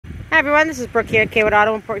Hi everyone, this is Brooke here at KS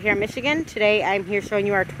Auto Import here in Michigan. Today I'm here showing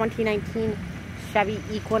you our 2019 Chevy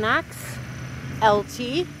Equinox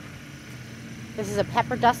LT. This is a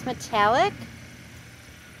pepper dust metallic.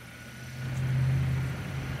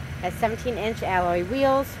 Has 17-inch alloy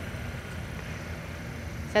wheels.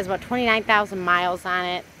 It says about 29,000 miles on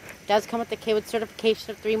it. It does come with the KS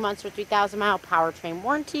certification of 3 months or 3,000 mile powertrain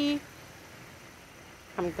warranty.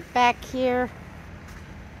 Come to the back here.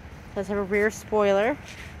 It does have a rear spoiler.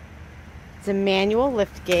 It's a manual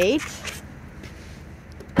lift gate.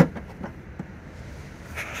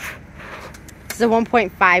 This is a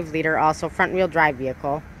 1.5 liter, also front wheel drive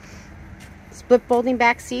vehicle. Split folding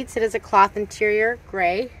back seats. It is a cloth interior,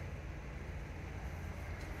 gray.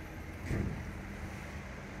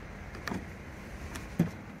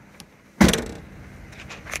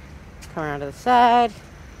 Come around to the side.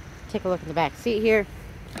 Take a look in the back seat here.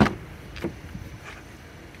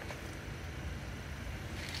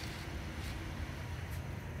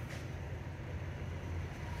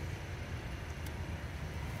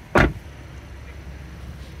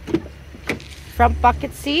 Front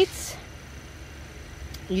bucket seats.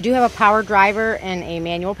 You do have a power driver and a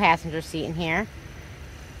manual passenger seat in here.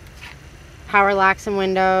 Power locks and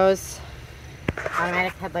windows.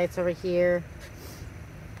 Automatic headlights over here.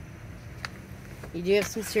 You do have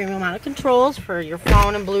some steering wheel mounted controls for your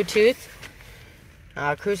phone and Bluetooth.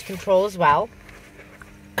 Cruise control as well.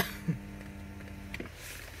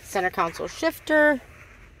 Center console shifter.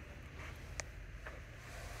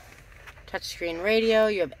 Touchscreen radio.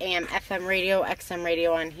 You have AM, FM radio, XM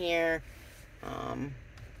radio on here.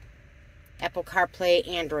 Apple CarPlay,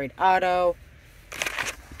 Android Auto.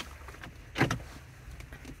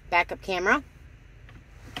 Backup camera.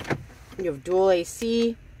 You have dual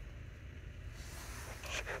AC.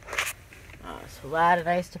 So a lot of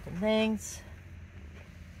nice different things.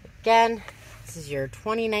 Again, this is your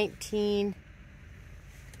 2019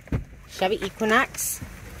 Chevy Equinox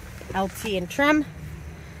LT and trim.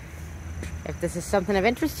 If this is something of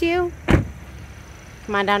interest to you,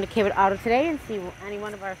 come on down to KS Auto today and see any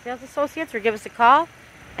one of our sales associates or give us a call.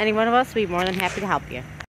 Any one of us will be more than happy to help you.